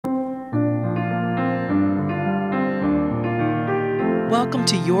Welcome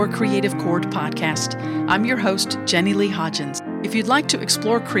to Your Creative Chord podcast. I'm your host, Jenny Leigh Hodgins. If you'd like to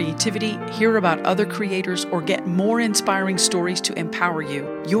explore creativity, hear about other creators, or get more inspiring stories to empower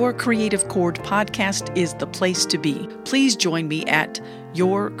you, Your Creative Chord podcast is the place to be. Please join me at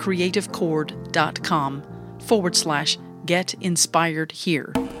yourcreativechord.com/get inspired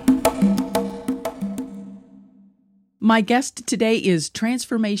here. My guest today is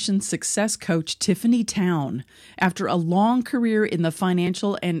transformation success coach Tiffany Town. After a long career in the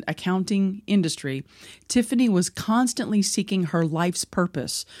financial and accounting industry, Tiffany was constantly seeking her life's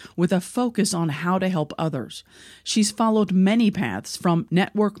purpose with a focus on how to help others. She's followed many paths from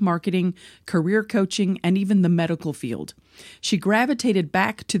network marketing, career coaching, and even the medical field. She gravitated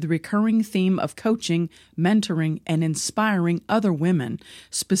back to the recurring theme of coaching, mentoring, and inspiring other women,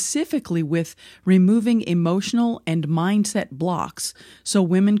 specifically with removing emotional and mindset blocks so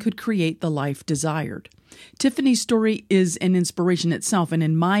women could create the life desired. Tiffany's story is an inspiration itself, and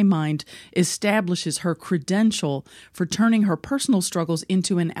in my mind, establishes her credential for turning her personal struggles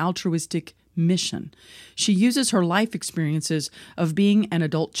into an altruistic mission. She uses her life experiences of being an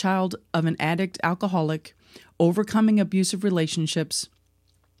adult child of an addict alcoholic, overcoming abusive relationships,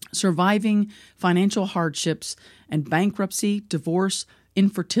 surviving financial hardships and bankruptcy, divorce,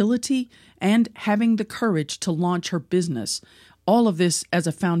 infertility, and having the courage to launch her business. All of this as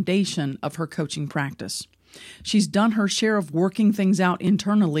a foundation of her coaching practice. She's done her share of working things out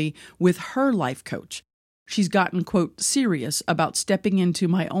internally with her life coach. She's gotten, quote, serious about stepping into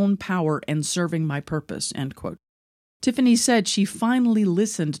my own power and serving my purpose, end quote. Tiffany said she finally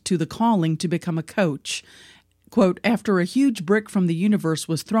listened to the calling to become a coach, quote, after a huge brick from the universe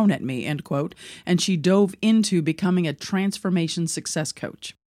was thrown at me, end quote, and she dove into becoming a transformation success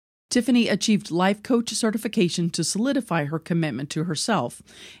coach. Tiffany achieved life coach certification to solidify her commitment to herself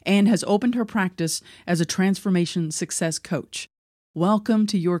and has opened her practice as a transformation success coach. Welcome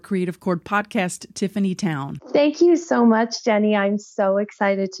to Your Creative Chord podcast, Tiffany Town. Thank you so much, Jenny. I'm so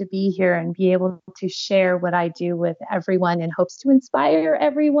excited to be here and be able to share what I do with everyone in hopes to inspire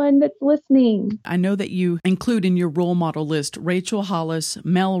everyone that's listening. I know that you include in your role model list Rachel Hollis,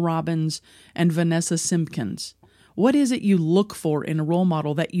 Mel Robbins, and Vanessa Simpkins. What is it you look for in a role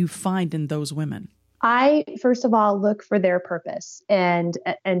model that you find in those women? I, first of all, look for their purpose and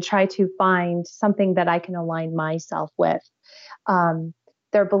try to find something that I can align myself with.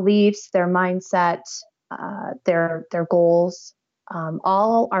 Their beliefs, their mindset, their goals,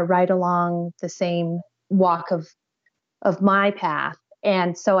 all are right along the same walk of my path.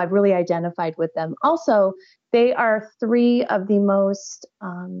 And so I've really identified with them. Also, they are three of the most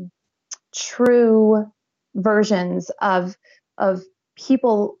true versions of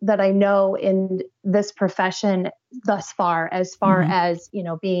people that I know in this profession thus far, as as,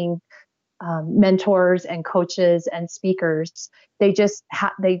 being mentors and coaches and speakers. They just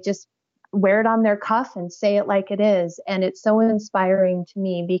wear it on their cuff and say it like it is. And it's so inspiring to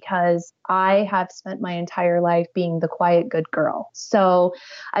me because I have spent my entire life being the quiet, good girl. So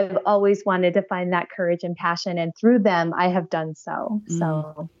I've always wanted to find that courage and passion. And through them, I have done so.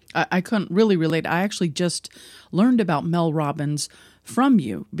 So I couldn't really relate. I actually just learned about Mel Robbins from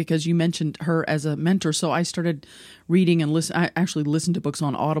you because you mentioned her as a mentor. So I started reading and listen. I actually listened to books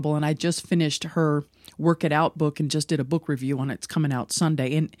on Audible, and I just finished her Work It Out book and just did a book review on it. It's coming out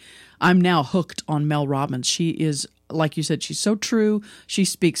Sunday. And I'm now hooked on Mel Robbins. She is, like you said, she's so true. She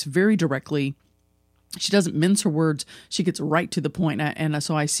speaks very directly. She doesn't mince her words. She gets right to the point. And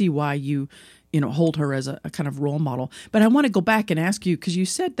so I see why you hold her as a kind of role model. But I want to go back and ask you, because you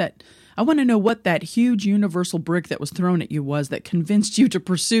said that, I want to know what that huge universal brick that was thrown at you was that convinced you to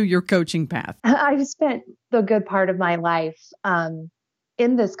pursue your coaching path. I've spent the good part of my life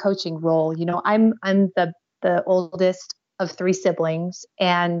in this coaching role. I'm the oldest of three siblings,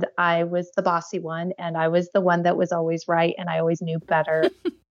 and I was the bossy one, and I was the one that was always right, and I always knew better.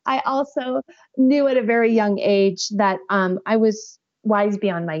 I also knew at a very young age that I was wise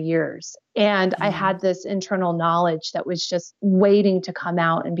beyond my years. And I had this internal knowledge that was just waiting to come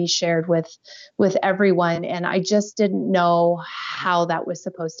out and be shared with everyone. And I just didn't know how that was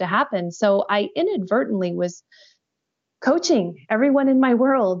supposed to happen. So I inadvertently was coaching everyone in my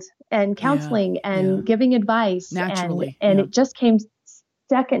world and counseling and giving advice. Naturally. And it just came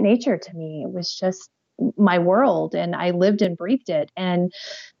second nature to me. It was just my world, and I lived and breathed it. And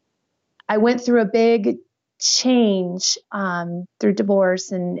I went through a big change through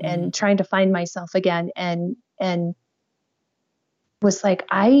divorce and trying to find myself again, and was like,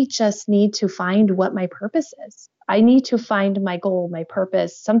 I just need to find what my purpose is. I need to find my goal, my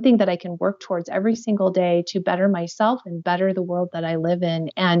purpose, something that I can work towards every single day to better myself and better the world that I live in.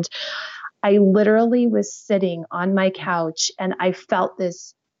 And I literally was sitting on my couch and I felt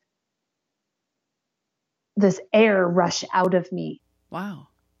this air rush out of me. Wow.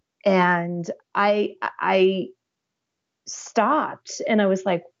 And I stopped and I was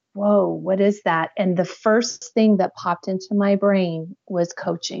like, whoa, what is that? And the first thing that popped into my brain was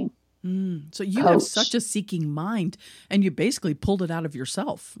coaching. So you have such a seeking mind, and you basically pulled it out of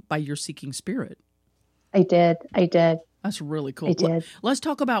yourself by your seeking spirit. I did. That's really cool. I did. Let's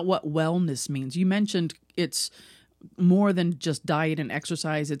talk about what wellness means. You mentioned it's more than just diet and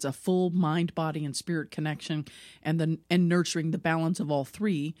exercise. It's a full mind, body, and spirit connection, and nurturing the balance of all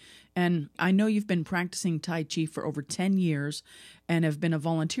three. And I know you've been practicing Tai Chi for over 10 years and have been a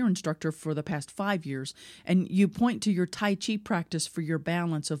volunteer instructor for the past 5 years. And you point to your Tai Chi practice for your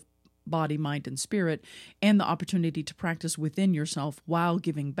balance of body, mind, and spirit, and the opportunity to practice within yourself while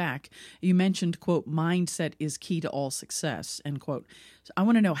giving back. You mentioned, quote, mindset is key to all success, end quote. So I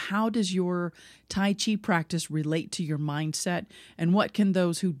want to know, how does your Tai Chi practice relate to your mindset, and what can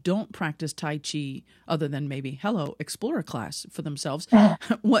those who don't practice Tai Chi, other than maybe, explore a class for themselves,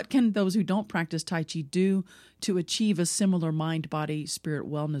 what can those who don't practice Tai Chi do to achieve a similar mind, body, spirit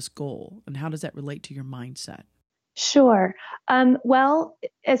wellness goal? And how does that relate to your mindset? Sure. Well,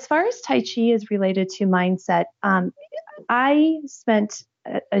 as far as Tai Chi is related to mindset, I spent,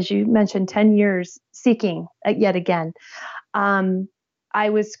 as you mentioned, 10 years seeking yet again. I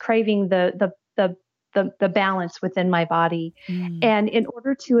was craving the balance within my body. And in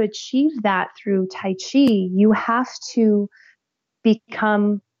order to achieve that through Tai Chi, you have to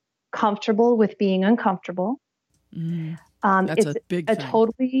become comfortable with being uncomfortable. That's a big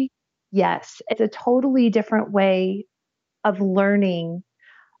thing. Yes, it's a totally different way of learning,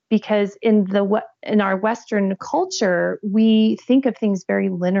 because in our Western culture, we think of things very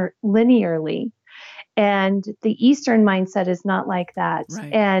linearly, and the Eastern mindset is not like that.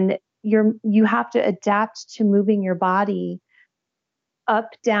 Right. And you have to adapt to moving your body up,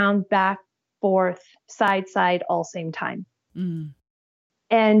 down, back, forth, side, all same time.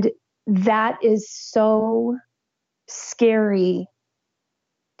 And that is so scary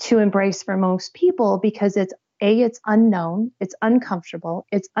to embrace for most people, because it's unknown, it's uncomfortable,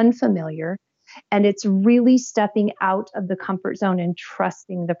 it's unfamiliar, and it's really stepping out of the comfort zone and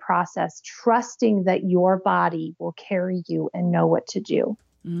trusting the process, trusting that your body will carry you and know what to do.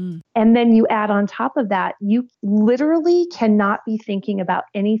 And then you add on top of that, you literally cannot be thinking about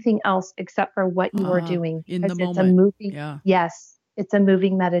anything else except for what you are doing. In the moment. It's a moving, yes, it's a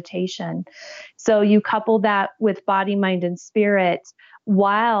moving meditation. So you couple that with body, mind, and spirit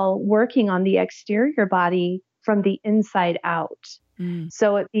while working on the exterior body from the inside out.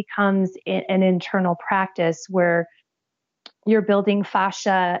 So it becomes an internal practice where you're building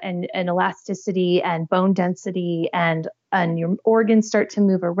fascia and elasticity and bone density, and your organs start to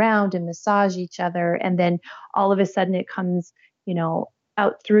move around and massage each other. And then all of a sudden it comes,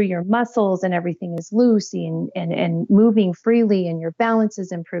 out through your muscles, and everything is loose and moving freely, and your balance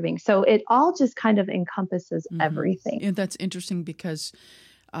is improving. So it all just kind of encompasses everything. And that's interesting because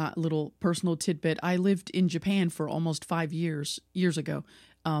little personal tidbit. I lived in Japan for almost 5 years ago.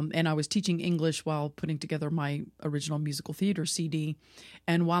 And I was teaching English while putting together my original musical theater CD.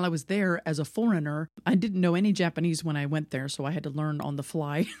 And while I was there as a foreigner, I didn't know any Japanese when I went there, so I had to learn on the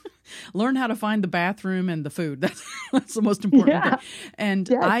fly, learn how to find the bathroom and the food. That's the most important thing. And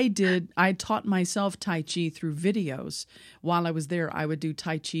yes. I taught myself Tai Chi through videos. While I was there, I would do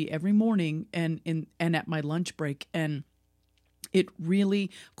Tai Chi every morning and at my lunch break. And it really,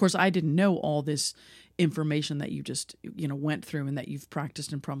 of course, I didn't know all this information that you just, went through, and that you've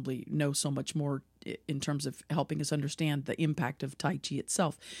practiced and probably know so much more in terms of helping us understand the impact of Tai Chi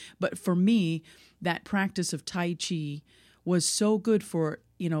itself. But for me, that practice of Tai Chi was so good for,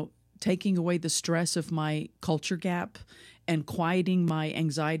 taking away the stress of my culture gap and quieting my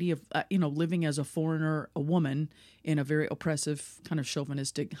anxiety of, living as a foreigner, a woman in a very oppressive, kind of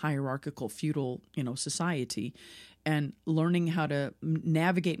chauvinistic, hierarchical, feudal, society, and learning how to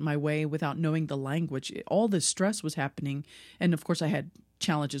navigate my way without knowing the language. All this stress was happening. And of course I had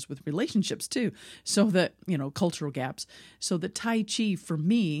challenges with relationships too. So that, cultural gaps. So the Tai Chi for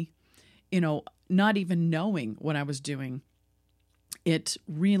me, not even knowing what I was doing,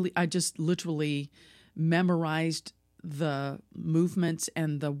 I just literally memorized the movements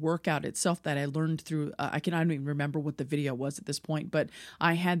and the workout itself that I learned through. I don't even remember what the video was at this point, but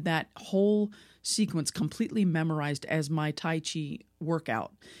I had that whole sequence completely memorized as my Tai Chi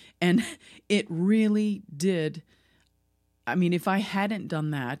workout. And it really did. I mean, if I hadn't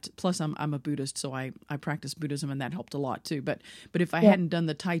done that, plus I'm a Buddhist, so I practice Buddhism, and that helped a lot too. But if I hadn't done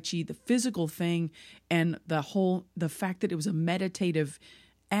the Tai Chi, the physical thing, and the fact that it was a meditative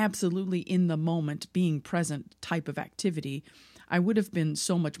absolutely in the moment, being present type of activity, I would have been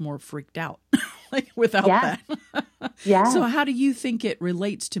so much more freaked out like without Yeah. that. Yeah. So how do you think it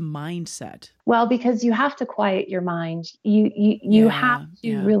relates to mindset? Well, because you have to quiet your mind. You have to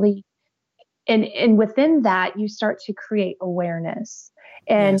Yeah. really, and within that, you start to create awareness.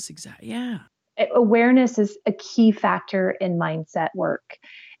 And Yes, exactly. Yeah. awareness is a key factor in mindset work.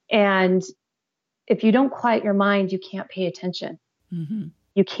 And if you don't quiet your mind, you can't pay attention. Mm-hmm.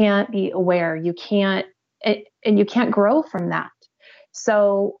 You can't be aware. You can't, and you can't grow from that.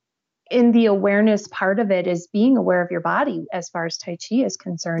 So in the awareness part of it is being aware of your body as far as Tai Chi is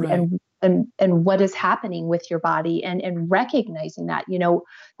concerned, Right. and what is happening with your body, and recognizing that,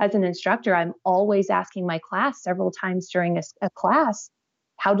 as an instructor, I'm always asking my class several times during a class,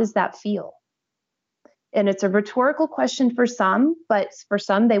 how does that feel? And it's a rhetorical question for some, but for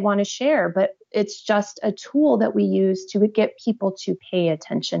some, they want to share. But it's just a tool that we use to get people to pay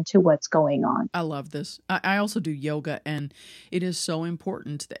attention to what's going on. I love this. I also do yoga, and it is so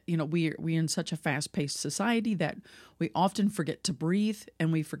important that, we're in such a fast-paced society that we often forget to breathe,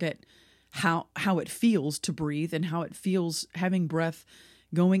 and we forget how it feels to breathe and how it feels having breath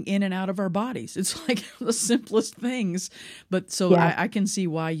going in and out of our bodies. It's like the simplest things. But so Yeah. I can see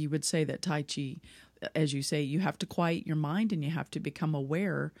why you would say that Tai Chi, as you say, you have to quiet your mind and you have to become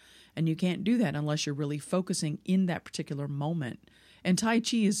aware, and you can't do that unless you're really focusing in that particular moment. And Tai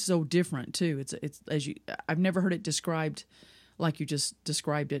Chi is so different too. I've never heard it described like you just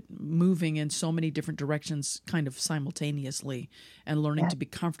described it, moving in so many different directions kind of simultaneously and learning to be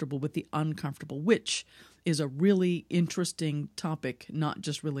comfortable with the uncomfortable, which is a really interesting topic, not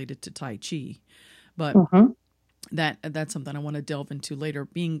just related to Tai Chi, but that's something I want to delve into later.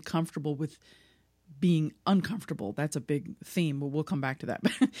 Being comfortable with being uncomfortable. That's a big theme. We'll come back to that.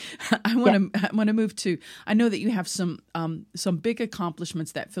 I want to move to, I know that you have some big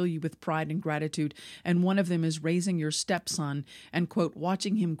accomplishments that fill you with pride and gratitude. And one of them is raising your stepson and, quote,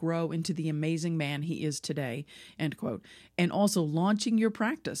 watching him grow into the amazing man he is today, end quote. And also launching your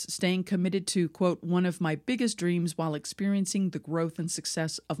practice, staying committed to, quote, one of my biggest dreams while experiencing the growth and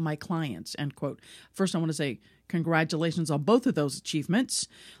success of my clients, end quote. First, I want to say congratulations on both of those achievements,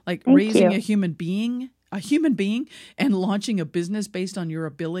 like Thank raising you. a human being, and launching a business based on your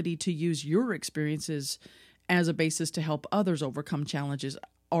ability to use your experiences as a basis to help others overcome challenges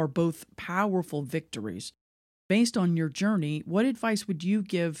are both powerful victories. Based on your journey, what advice would you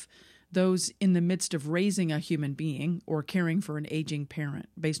give those in the midst of raising a human being or caring for an aging parent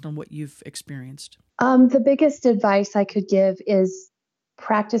based on what you've experienced? The biggest advice I could give is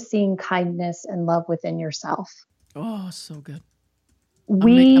practicing kindness and love within yourself. Oh, so good.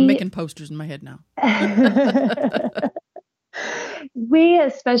 I'm making posters in my head now. We,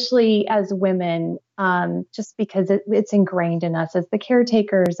 especially as women, just because it's ingrained in us as the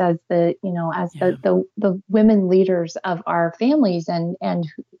caretakers, as the women leaders of our families and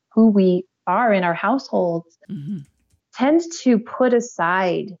who we are in our households, tend to put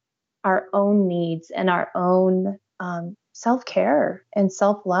aside our own needs and our own self-care and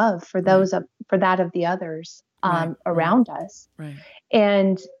self-love for for that of the others around us. Right.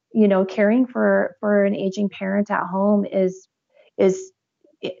 And, caring for an aging parent at home is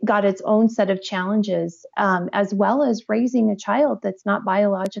got its own set of challenges, as well as raising a child that's not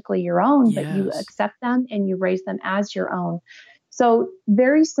biologically your own, but you accept them and you raise them as your own. So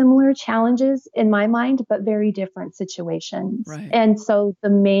very similar challenges in my mind, but very different situations. Right. And so the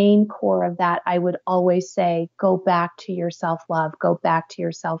main core of that, I would always say, go back to your self-love, go back to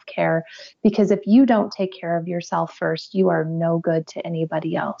your self-care, because if you don't take care of yourself first, you are no good to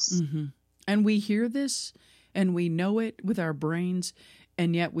anybody else. Mm-hmm. And we hear this and we know it with our brains,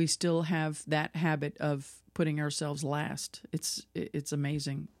 and yet we still have that habit of putting ourselves last. It's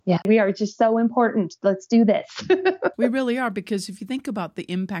amazing. Yeah, we are just so important. Let's do this. We really are, because if you think about the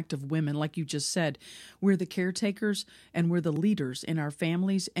impact of women, like you just said, we're the caretakers and we're the leaders in our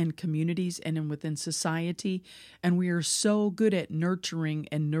families and communities and within society. And we are so good at nurturing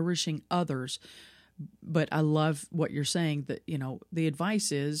and nourishing others. But I love what you're saying, that, the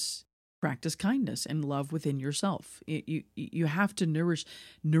advice is practice kindness and love within yourself. You have to nourish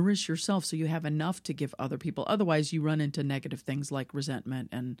yourself so you have enough to give other people. Otherwise, you run into negative things like resentment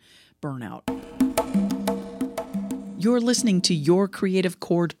and burnout. You're listening to Your Creative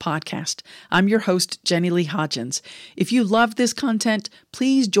Chord podcast. I'm your host, Jenny Leigh Hodgins. If you love this content,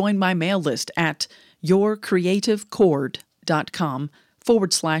 please join my mail list at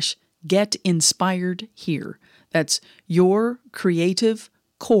yourcreativechord.com/get inspired here. That's Your Creative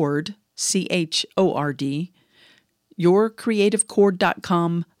Chord, CHORD,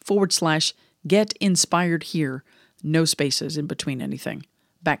 yourcreativechord.com/get inspired here. No spaces in between anything.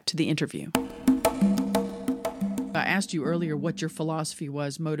 Back to the interview. I asked you earlier what your philosophy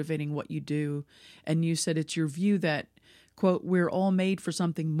was motivating what you do, and you said it's your view that, quote, we're all made for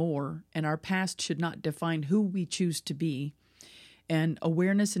something more, and our past should not define who we choose to be, and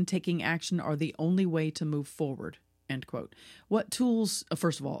awareness and taking action are the only way to move forward, end quote. What tools,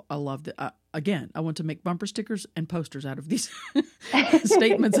 first of all, I loved it. Again, I want to make bumper stickers and posters out of these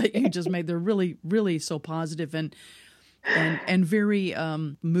statements that you just made. They're really, really so positive and very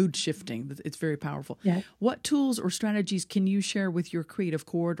mood shifting. It's very powerful. Yeah. What tools or strategies can you share with your creative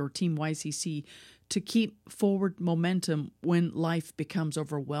cohort or Team YCC to keep forward momentum when life becomes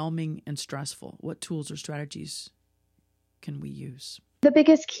overwhelming and stressful? What tools or strategies can we use? The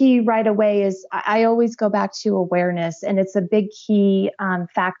biggest key right away is I always go back to awareness, and it's a big key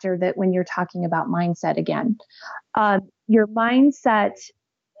factor that when you're talking about mindset again, your mindset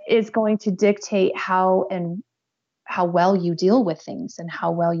is going to dictate how well you deal with things and how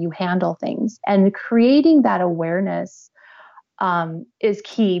well you handle things. And creating that awareness is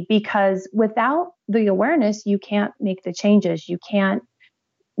key, because without the awareness, you can't make the changes. You can't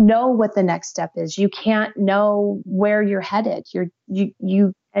know what the next step is. You can't know where you're headed.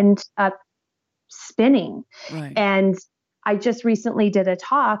 You end up spinning. Right. And I just recently did a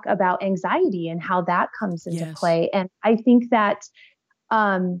talk about anxiety and how that comes into play. And I think that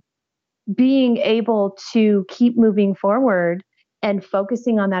being able to keep moving forward and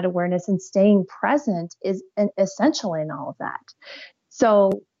focusing on that awareness and staying present is essential in all of that.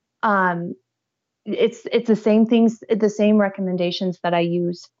 So it's the same things, the same recommendations that I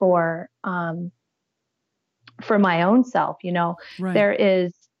use for my own self. Right. There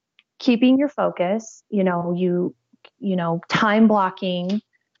is keeping your focus, time blocking,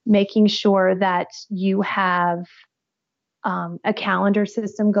 making sure that you have a calendar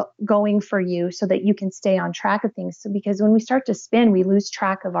system going for you so that you can stay on track of things. So, because when we start to spin, we lose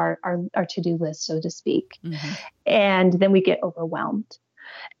track of our to-do list, so to speak. Mm-hmm. And then we get overwhelmed.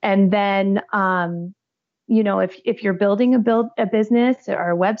 And then, if you're building a business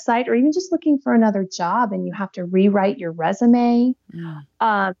or a website, or even just looking for another job and you have to rewrite your resume,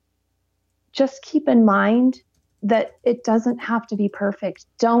 just keep in mind that it doesn't have to be perfect.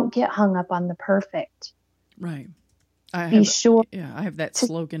 Don't get hung up on the perfect. Right. I have that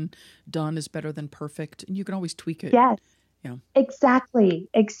slogan, done is better than perfect. And you can always tweak it. Yes. Yeah. Exactly.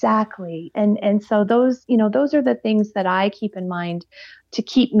 And so those are the things that I keep in mind to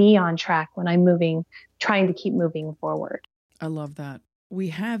keep me on track when I'm trying to keep moving forward. I love that.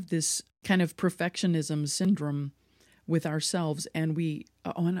 We have this kind of perfectionism syndrome with ourselves, and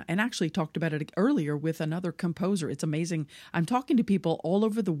and actually talked about it earlier with another composer. It's amazing. I'm talking to people all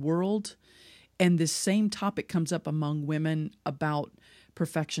over the world, and this same topic comes up among women about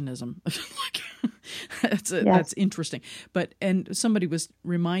perfectionism. That's interesting. And somebody was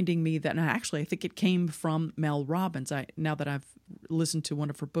reminding me that, and actually I think it came from Mel Robbins. Now that I've listened to one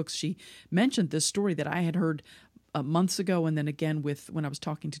of her books, she mentioned this story that I had heard months ago, and then again when I was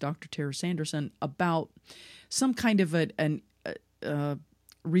talking to Dr. Tara Sanderson about some kind of a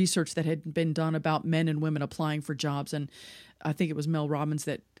research that had been done about men and women applying for jobs. And I think it was Mel Robbins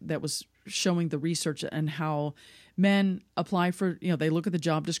that was showing the research and how men apply for, they look at the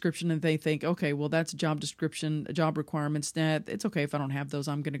job description and they think, okay, well, that's a job description, job requirements. It's okay if I don't have those,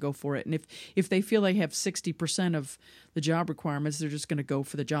 I'm going to go for it. And if they feel they have 60% of the job requirements, they're just going to go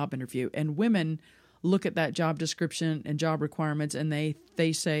for the job interview. And women look at that job description and job requirements and they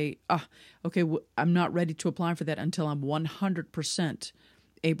say, okay, I'm not ready to apply for that until I'm 100%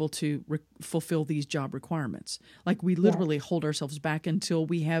 able to fulfill these job requirements. Like we literally hold ourselves back until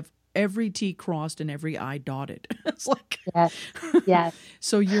we have every T crossed and every I dotted. It's like, yes.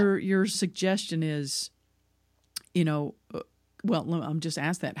 So your suggestion is, well, I'm just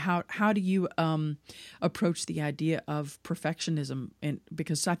asked that. How do you approach the idea of perfectionism? And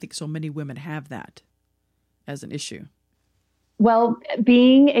because I think so many women have that as an issue. Well,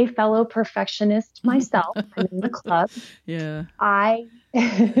 being a fellow perfectionist myself, I'm in the club. Yeah.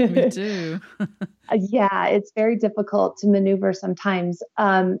 Me too. Yeah, it's very difficult to maneuver sometimes.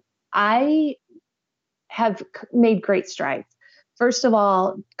 I have made great strides. First of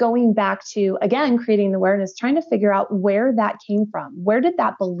all, going back to, again, creating the awareness, trying to figure out where that came from. Where did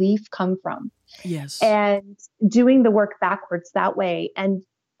that belief come from? Yes. And doing the work backwards that way and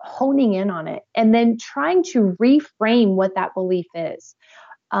honing in on it, and then trying to reframe what that belief is.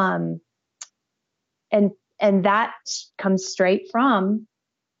 And that comes straight from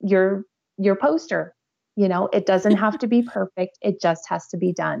your poster. It doesn't have to be perfect. It just has to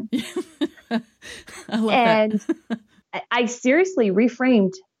be done. I love that. I seriously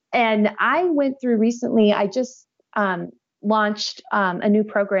reframed, and I went through recently, I just launched a new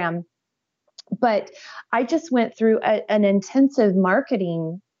program, but I just went through an intensive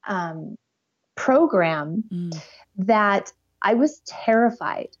marketing program that I was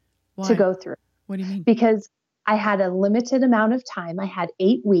terrified to go through. What do you mean? Because I had a limited amount of time. I had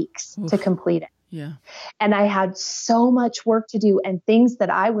 8 weeks to complete it. Yeah. And I had so much work to do and things that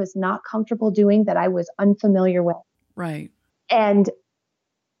I was not comfortable doing, that I was unfamiliar with. Right. And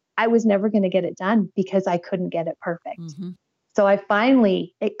I was never going to get it done because I couldn't get it perfect. So I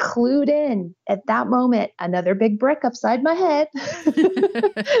finally, it clued in at that moment, another big brick upside my head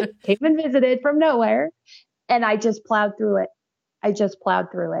came and visited from nowhere. And I just plowed through it.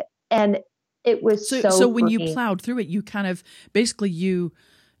 And it was so when you plowed through it, you kind of basically you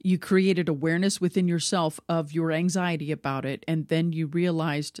created awareness within yourself of your anxiety about it. And then you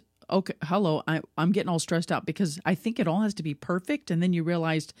realized, okay, hello, I'm getting all stressed out because I think it all has to be perfect. And then you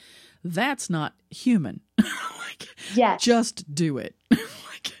realized that's not human. Yes. Just do it.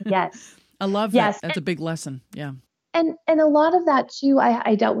 Yes. I love that. That's a big lesson. Yeah. And a lot of that too,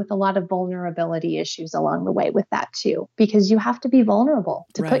 I dealt with a lot of vulnerability issues along the way with that too, because you have to be vulnerable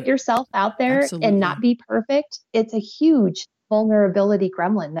to put yourself out there and not be perfect. It's a huge vulnerability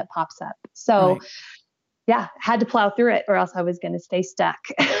gremlin that pops up. So yeah, had to plow through it or else I was going to stay stuck.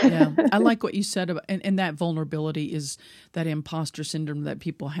 Yeah. I like what you said about, and that vulnerability is that imposter syndrome that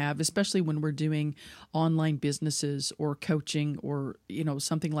people have, especially when we're doing online businesses or coaching or,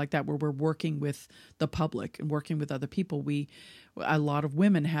 something like that, where we're working with the public and working with other people. A lot of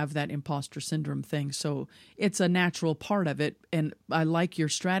women have that imposter syndrome thing. So it's a natural part of it. And I like your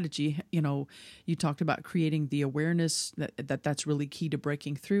strategy. You talked about creating the awareness that's really key to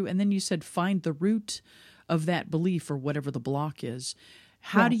breaking through. And then you said, find the root of that belief or whatever the block is.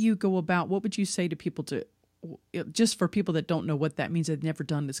 How do you go about, what would you say to people just for people that don't know what that means, they've never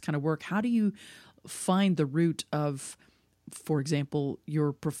done this kind of work, how do you find the root of, for example,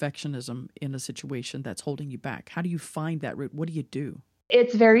 your perfectionism in a situation that's holding you back? How do you find that root? What do you do?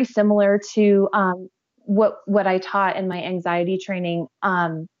 It's very similar to what I taught in my anxiety training,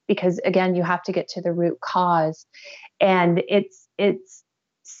 because again, you have to get to the root cause, and it's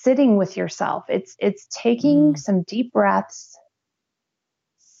sitting with yourself. It's taking some deep breaths,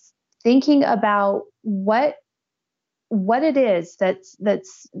 thinking about what it is that's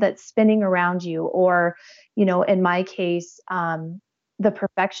spinning around you, or, in my case, the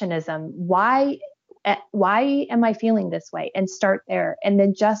perfectionism. Why am I feeling this way? And start there, and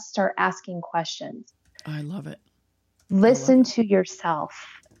then just start asking questions. I love it. Listen to yourself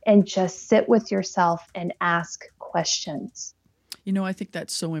and just sit with yourself and ask questions. I think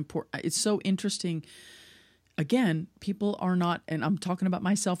that's so important. It's so interesting. Again, people are not, and I'm talking about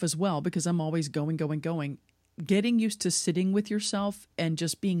myself as well, because I'm always going. Getting used to sitting with yourself and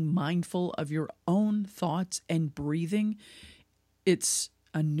just being mindful of your own thoughts and breathing, it's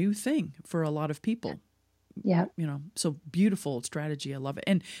a new thing for a lot of people. Yeah. So beautiful strategy. I love it.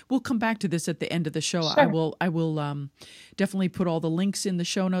 And we'll come back to this at the end of the show. Sure. I will definitely put all the links in the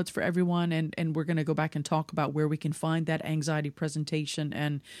show notes for everyone. And we're going to go back and talk about where we can find that anxiety presentation.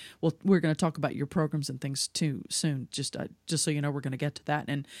 And we're going to talk about your programs and things too soon. Just so you know, we're going to get to that.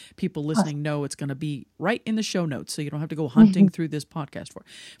 And people listening know it's going to be right in the show notes, so you don't have to go hunting through this podcast for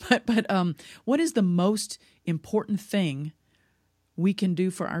it. But what is the most important thing we can do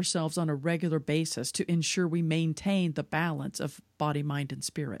for ourselves on a regular basis to ensure we maintain the balance of body, mind, and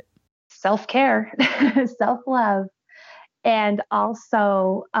spirit? Self-care, self-love, and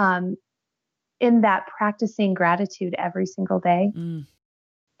also in that practicing gratitude every single day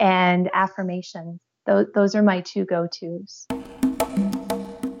and affirmations. Those are my 2 go-tos.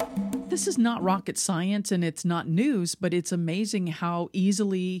 This is not rocket science and it's not news, but it's amazing how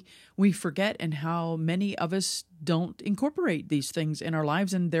easily we forget and how many of us don't incorporate these things in our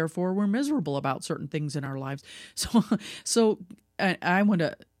lives, and therefore we're miserable about certain things in our lives. So I want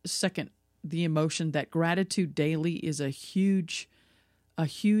to second the emotion that gratitude daily is a huge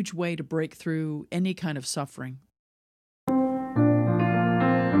way to break through any kind of suffering.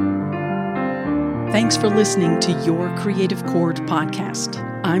 Thanks for listening to Your Creative Chord podcast.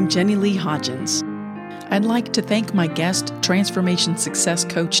 I'm Jenny Leigh Hodgins. I'd like to thank my guest, Transformation Success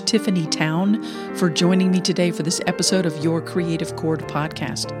Coach Tiffany Town, for joining me today for this episode of Your Creative Chord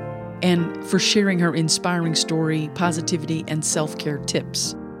podcast, and for sharing her inspiring story, positivity, and self-care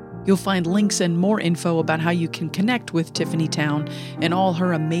tips. You'll find links and more info about how you can connect with Tiffany Town and all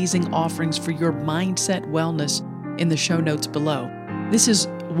her amazing offerings for your mindset wellness in the show notes below. This is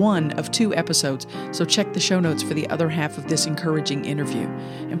one of 2 episodes, so check the show notes for the other half of this encouraging interview.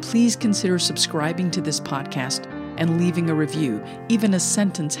 And please consider subscribing to this podcast and leaving a review. Even a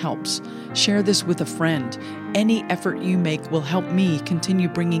sentence helps. Share this with a friend. Any effort you make will help me continue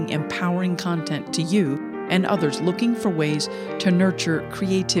bringing empowering content to you and others looking for ways to nurture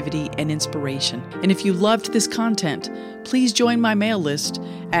creativity and inspiration. And if you loved this content, please join my mail list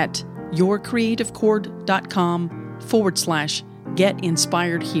at yourcreativecord.com/get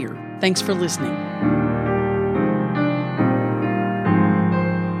inspired here. Thanks for listening.